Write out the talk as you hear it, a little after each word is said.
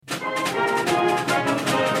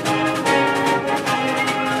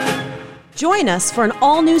Join us for an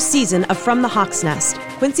all-new season of From the Hawk's Nest,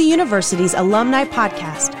 Quincy University's alumni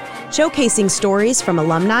podcast, showcasing stories from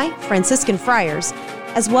alumni, Franciscan friars,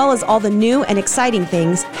 as well as all the new and exciting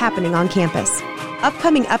things happening on campus.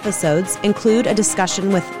 Upcoming episodes include a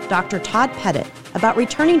discussion with Dr. Todd Pettit about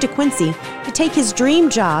returning to Quincy to take his dream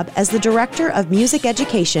job as the Director of Music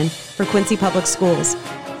Education for Quincy Public Schools.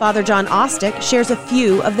 Father John Ostick shares a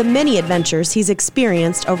few of the many adventures he's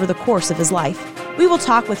experienced over the course of his life. We will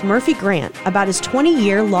talk with Murphy Grant about his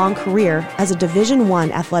 20-year-long career as a Division I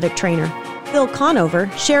athletic trainer. Phil Conover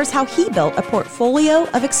shares how he built a portfolio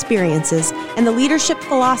of experiences and the leadership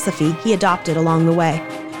philosophy he adopted along the way.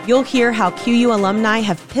 You'll hear how QU alumni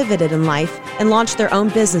have pivoted in life and launched their own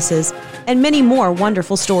businesses, and many more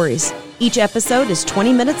wonderful stories. Each episode is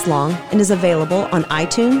 20 minutes long and is available on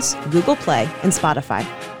iTunes, Google Play, and Spotify.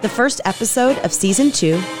 The first episode of Season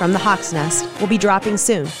 2, From the Hawk's Nest, will be dropping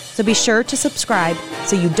soon, so be sure to subscribe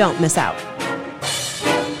so you don't miss out.